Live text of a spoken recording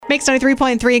Makes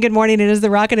 93.3. Good morning. It is the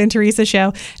Rocket and Teresa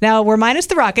show. Now, we're minus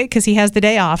the Rocket because he has the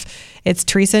day off. It's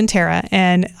Teresa and Tara.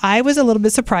 And I was a little bit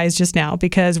surprised just now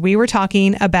because we were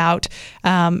talking about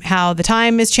how the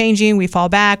time is changing. We fall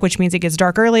back, which means it gets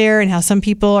dark earlier, and how some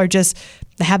people are just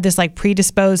have this like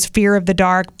predisposed fear of the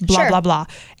dark, blah, blah, blah.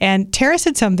 And Tara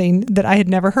said something that I had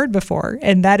never heard before.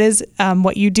 And that is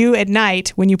what you do at night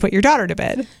when you put your daughter to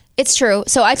bed. It's true.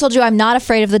 So I told you I'm not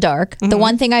afraid of the dark. Mm-hmm. The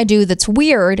one thing I do that's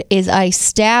weird is I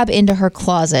stab into her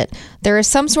closet. There is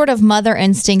some sort of mother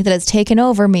instinct that has taken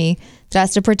over me that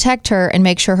has to protect her and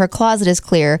make sure her closet is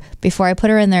clear before I put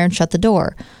her in there and shut the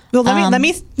door. Well, let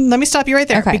me stop you right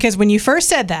there, because when you first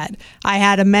said that, I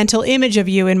had a mental image of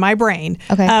you in my brain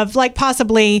of like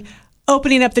possibly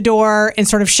opening up the door and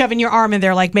sort of shoving your arm in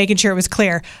there, like making sure it was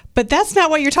clear. But that's not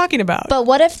what you're talking about. But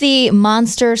what if the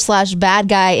monster / bad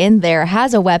guy in there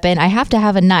has a weapon? I have to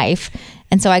have a knife.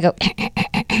 And so I go,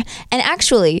 and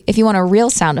actually, if you want a real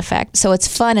sound effect, so it's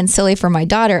fun and silly for my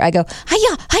daughter, I go,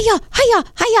 hiya, hiya, hiya,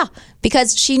 hiya.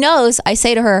 Because she knows, I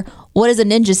say to her, what does a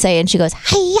ninja say? And she goes,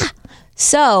 hiya.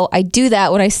 So I do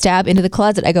that when I stab into the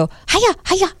closet. I go, hiya,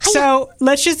 hiya, hiya. So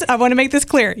I want to make this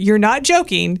clear. You're not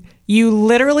joking. You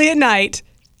literally at night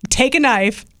take a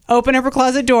knife, open up her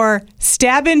closet door,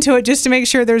 stab into it just to make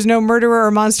sure there's no murderer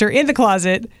or monster in the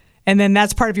closet. And then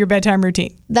that's part of your bedtime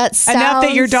routine. That sounds... Enough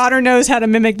that your daughter knows how to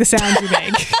mimic the sounds you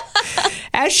make.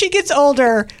 As she gets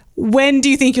older, when do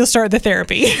you think you'll start the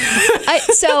therapy?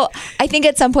 So I think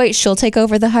at some point she'll take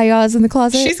over the hi-yahs in the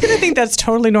closet. She's going to think that's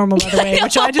totally normal, by the way,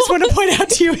 which I just want to point out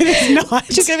to you it is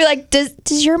not. She's going to be like,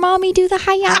 does your mommy do the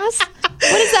hi-yahs?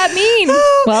 What does that mean?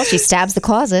 Well, she stabs the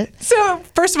closet. So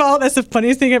first of all, that's the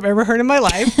funniest thing I've ever heard in my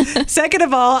life. Second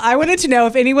of all, I wanted to know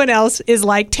if anyone else is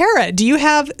like Tara. Do you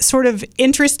have sort of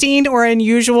interesting or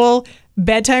unusual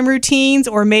bedtime routines,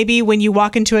 or maybe when you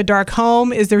walk into a dark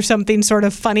home, is there something sort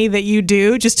of funny that you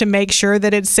do just to make sure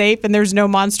that it's safe and there's no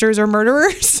monsters or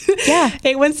murderers? Yeah.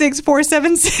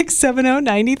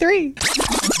 816-476-7093.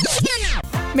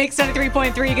 Mix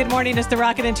 93.3. Good morning. It's the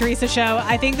Rocket and Teresa show.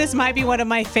 I think this might be one of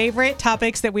my favorite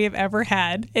topics that we have ever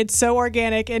had. It's so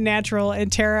organic and natural. And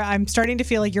Tara, I'm starting to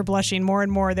feel like you're blushing more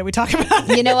and more that we talk about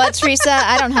it. You know what, Teresa?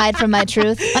 I don't hide from my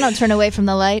truth. I don't turn away from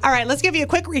the light. All right, let's give you a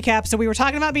quick recap. So we were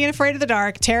talking about being afraid of the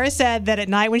dark. Tara said that at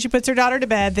night when she puts her daughter to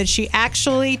bed, that she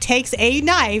actually takes a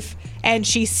knife and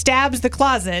she stabs the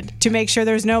closet to make sure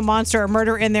there's no monster or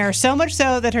murder in there. So much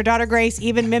so that her daughter Grace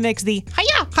even mimics the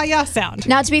hi-ya, hi-ya sound.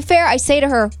 Now, to be fair, I say to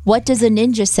her, what does a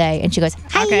ninja say? And she goes,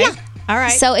 hi-ya. Okay. All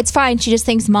right. So it's fine. She just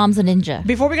thinks mom's a ninja.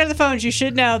 Before we go to the phones, you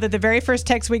should know that the very first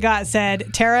text we got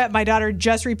said, Tara, my daughter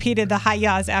just repeated the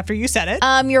hi-yas after you said it.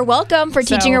 You're welcome for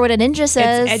teaching her what a ninja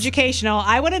says. It's educational.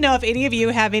 I want to know if any of you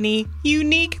have any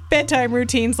unique bedtime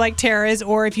routines like Tara's,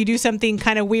 or if you do something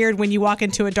kind of weird when you walk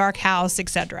into a dark house,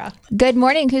 etc. Good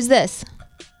morning. Who's this?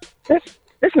 This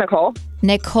is Nicole.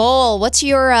 Nicole, what's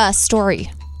your story?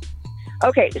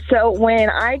 Okay, so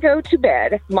when I go to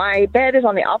bed, my bed is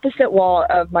on the opposite wall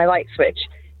of my light switch.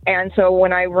 And so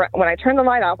when I turn the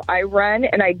light off, I run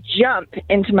and I jump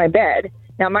into my bed.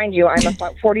 Now, mind you, I'm a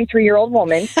 43-year-old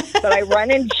woman, but I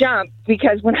run and jump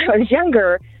because when I was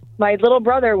younger, my little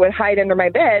brother would hide under my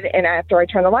bed, and after I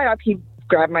turn the light off, he'd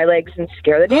grab my legs and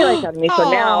scare the daylights out of me.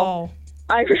 So now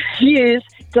I refuse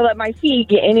to let my feet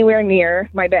get anywhere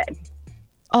near my bed.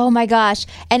 Oh, my gosh.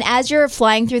 And as you're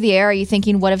flying through the air, are you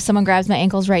thinking, what if someone grabs my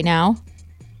ankles right now?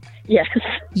 Yes.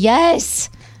 Yes.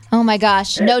 Oh, my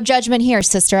gosh. No judgment here,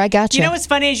 sister. I got you. You know what's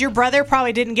funny is your brother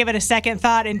probably didn't give it a second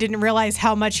thought and didn't realize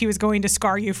how much he was going to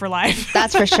scar you for life.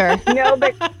 That's for sure. No,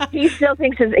 but he still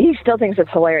thinks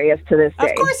it's hilarious to this day.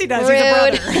 Of course he does.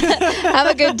 Rude. He's a brother. Have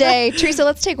a good day. Teresa,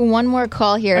 let's take one more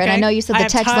call here. Okay. And I know you said the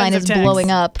text line is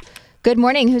blowing up. Good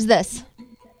morning. Who's this?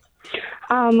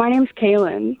 My name's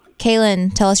Kaylin.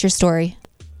 Kaylin, tell us your story.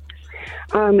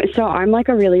 So I'm like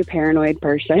a really paranoid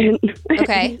person.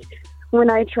 Okay. When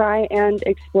I try and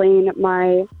explain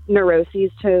my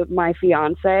neuroses to my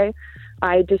fiance,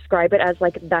 I describe it as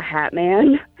like the Hat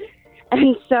Man.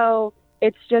 And so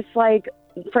it's just like,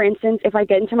 for instance, if I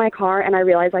get into my car and I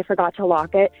realize I forgot to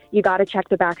lock it, you got to check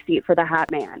the back seat for the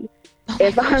Hat Man.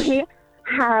 If I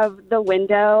have the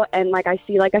window and like I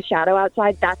see like a shadow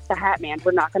outside, that's the Hat Man.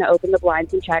 We're not going to open the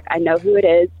blinds and check. I know who it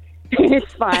is.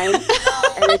 It's fine.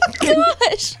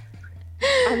 Gosh.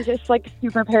 I'm just like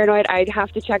super paranoid. I'd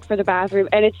have to check for the bathroom.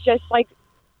 And it's just like,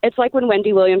 it's like when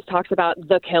Wendy Williams talks about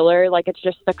the killer, like it's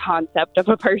just the concept of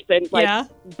a person like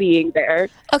being there.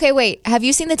 Okay, wait. Have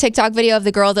you seen the TikTok video of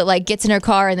the girl that like gets in her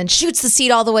car and then shoots the seat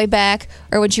all the way back?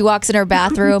 Or when she walks in her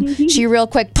bathroom, she real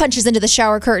quick punches into the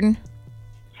shower curtain?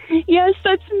 Yes,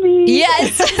 that's me.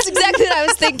 Yes, that's exactly what I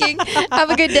was thinking. Have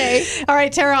a good day. All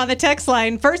right, Tara, on the text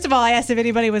line, first of all, I asked if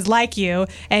anybody was like you,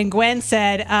 and Gwen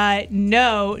said,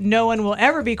 no one will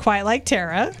ever be quite like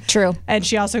Tara. True. And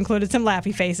she also included some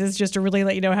laughy faces just to really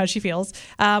let you know how she feels.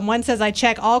 One says, I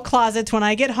check all closets when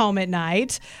I get home at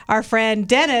night. Our friend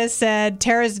Dennis said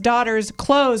Tara's daughter's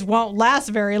clothes won't last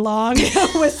very long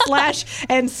with slash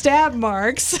and stab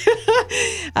marks.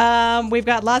 We've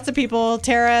got lots of people.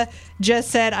 Tara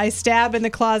just said, I stab in the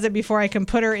closet before I can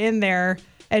put her in there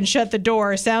and shut the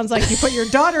door. Sounds like you put your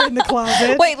daughter in the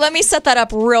closet. Wait, let me set that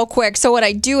up real quick. So what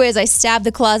I do is I stab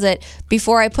the closet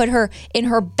before I put her in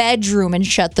her bedroom and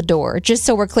shut the door. Just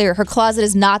so we're clear, her closet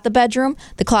is not the bedroom.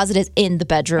 The closet is in the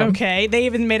bedroom. Okay. They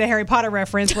even made a Harry Potter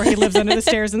reference where he lives under the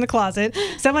stairs in the closet.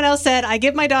 Someone else said, I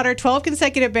give my daughter 12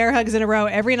 consecutive bear hugs in a row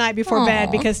every night before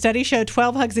bed because studies show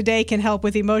 12 hugs a day can help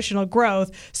with emotional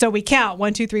growth. So we count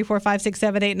 1, 2, 3, 4, 5, 6,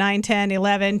 7, 8, 9, 10,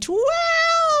 11, 12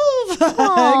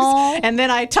 hugs. And then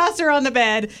I toss her on the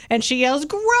bed and she yells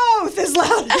growth as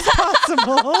loud as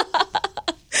possible.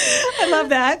 I love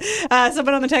that.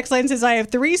 Someone on the text line says, I have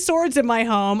 3 swords in my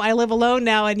home. I live alone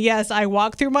now. And yes, I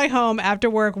walk through my home after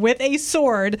work with a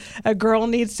sword. A girl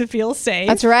needs to feel safe.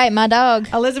 That's right, my dog.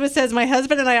 Elizabeth says, my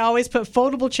husband and I always put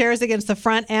foldable chairs against the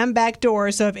front and back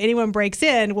doors. So if anyone breaks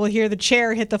in, we'll hear the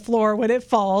chair hit the floor when it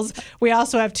falls. We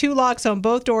also have 2 locks on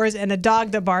both doors and a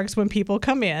dog that barks when people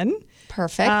come in.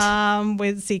 Perfect.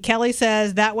 Let's see. Kelly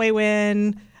says that way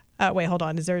when... wait, hold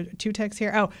on. Is there 2 texts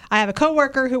here? Oh, I have a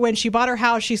coworker who, when she bought her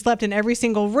house, she slept in every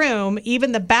single room,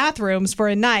 even the bathrooms, for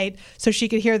a night, so she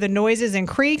could hear the noises and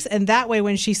creaks. And that way,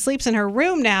 when she sleeps in her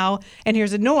room now and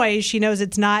hears a noise, she knows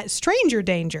it's not stranger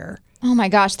danger. Oh my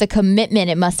gosh, the commitment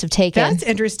it must have taken. That's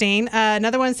interesting.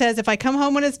 Another one says, if I come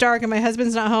home when it's dark and my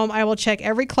husband's not home, I will check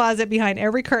every closet, behind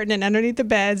every curtain, and underneath the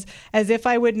beds, as if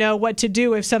I would know what to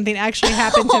do if something actually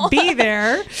happened to be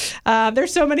there.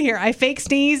 There's so many here. I fake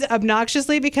sneeze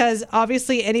obnoxiously because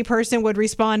obviously any person would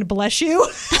respond, bless you.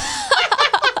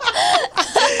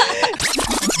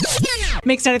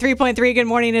 Mix 93.3, good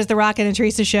morning, is the Rocket and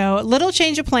Teresa show. Little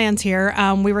change of plans here.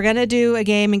 We were going to do a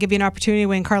game and give you an opportunity to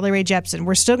win Carly Rae Jepsen.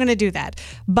 We're still going to do that.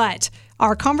 But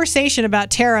our conversation about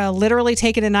Tara literally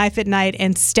taking a knife at night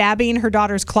and stabbing her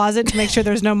daughter's closet to make sure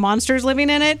there's no monsters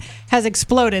living in it has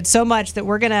exploded so much that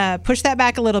we're going to push that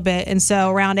back a little bit. And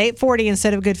so around 8:40,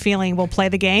 instead of Good Feeling, we'll play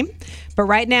the game. But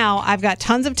right now, I've got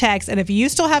tons of texts. And if you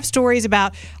still have stories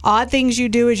about odd things you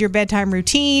do as your bedtime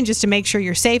routine just to make sure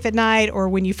you're safe at night, or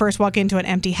when you first walk into an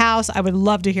empty house, I would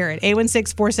love to hear it.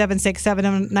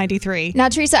 816-476-7093. Now,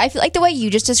 Teresa, I feel like the way you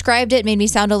just described it made me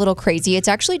sound a little crazy. It's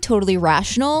actually totally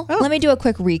rational. Oh. Let me do a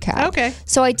quick recap. Okay.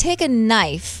 So I take a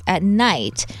knife at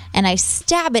night and I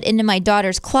stab it into my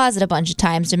daughter's closet a bunch of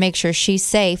times to make sure she's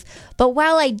safe. But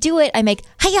while I do it, I make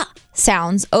hi-ya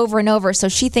sounds over and over so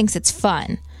she thinks it's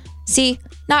fun. See,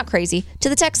 not crazy. To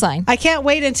the text line. I can't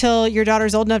wait until your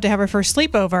daughter's old enough to have her first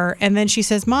sleepover. And then she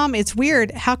says, Mom, it's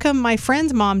weird. How come my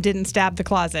friend's mom didn't stab the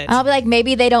closet? I'll be like,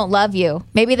 maybe they don't love you.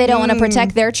 Maybe they don't want to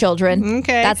protect their children.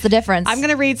 Okay. That's the difference. I'm going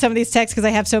to read some of these texts because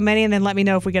I have so many, and then let me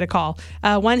know if we get a call.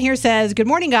 One here says, good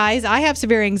morning, guys. I have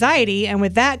severe anxiety, and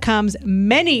with that comes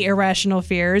many irrational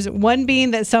fears, one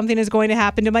being that something is going to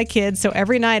happen to my kids. So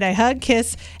every night I hug,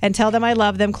 kiss, and tell them I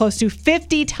love them close to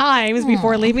 50 times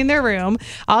before leaving their room.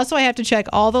 Also, I have to check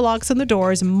all the locks on the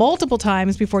doors multiple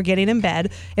times before getting in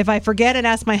bed. If I forget and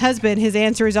ask my husband, his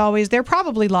answer is always, they're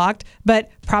probably locked,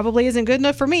 but probably isn't good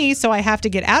enough for me, so I have to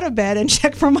get out of bed and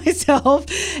check for myself.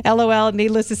 LOL,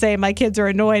 needless to say, my kids are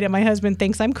annoyed and my husband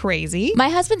thinks I'm crazy. My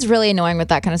husband's really annoying with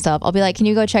that kind of stuff. I'll be like, can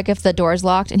you go check if the door's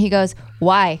locked? And he goes,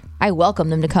 why? I welcome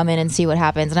them to come in and see what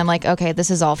happens. And I'm like, okay,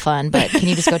 this is all fun, but can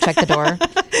you just go check the door?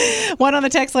 One on the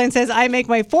text line says, I make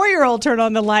my 4-year-old turn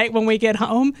on the light when we get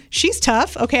home. She's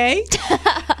tough, okay?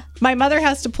 My mother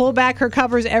has to pull back her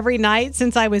covers every night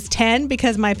since I was 10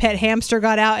 because my pet hamster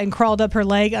got out and crawled up her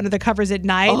leg under the covers at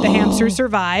night. The hamster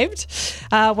survived.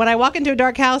 When I walk into a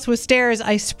dark house with stairs,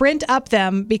 I sprint up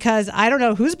them because I don't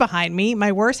know who's behind me.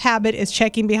 My worst habit is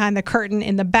checking behind the curtain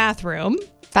in the bathroom.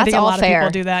 I think all a lot fair. of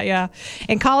people do that, yeah.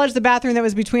 In college, the bathroom that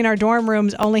was between our dorm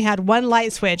rooms only had one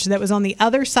light switch that was on the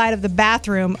other side of the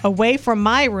bathroom away from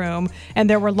my room, and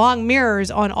there were long mirrors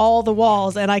on all the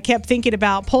walls, and I kept thinking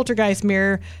about Poltergeist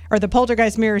mirror, or the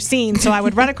Poltergeist mirror scene, so I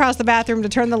would run across the bathroom to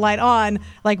turn the light on,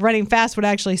 like running fast would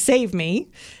actually save me.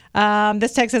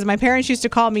 This text says, my parents used to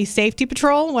call me Safety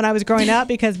Patrol when I was growing up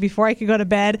because before I could go to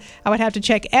bed, I would have to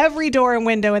check every door and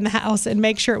window in the house and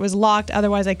make sure it was locked.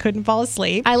 Otherwise, I couldn't fall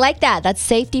asleep. I like that. That's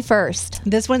safety first.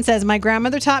 This one says, my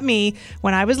grandmother taught me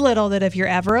when I was little that if you're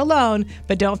ever alone,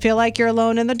 but don't feel like you're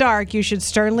alone in the dark, you should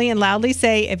sternly and loudly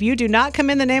say, if you do not come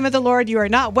in the name of the Lord, you are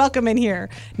not welcome in here.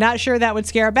 Not sure that would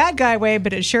scare a bad guy away,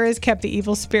 but it sure has kept the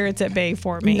evil spirits at bay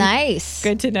for me. Nice.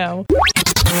 Good to know.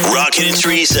 Rocket and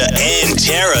Teresa and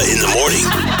Tara in the morning.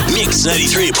 Mix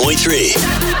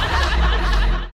 93.3.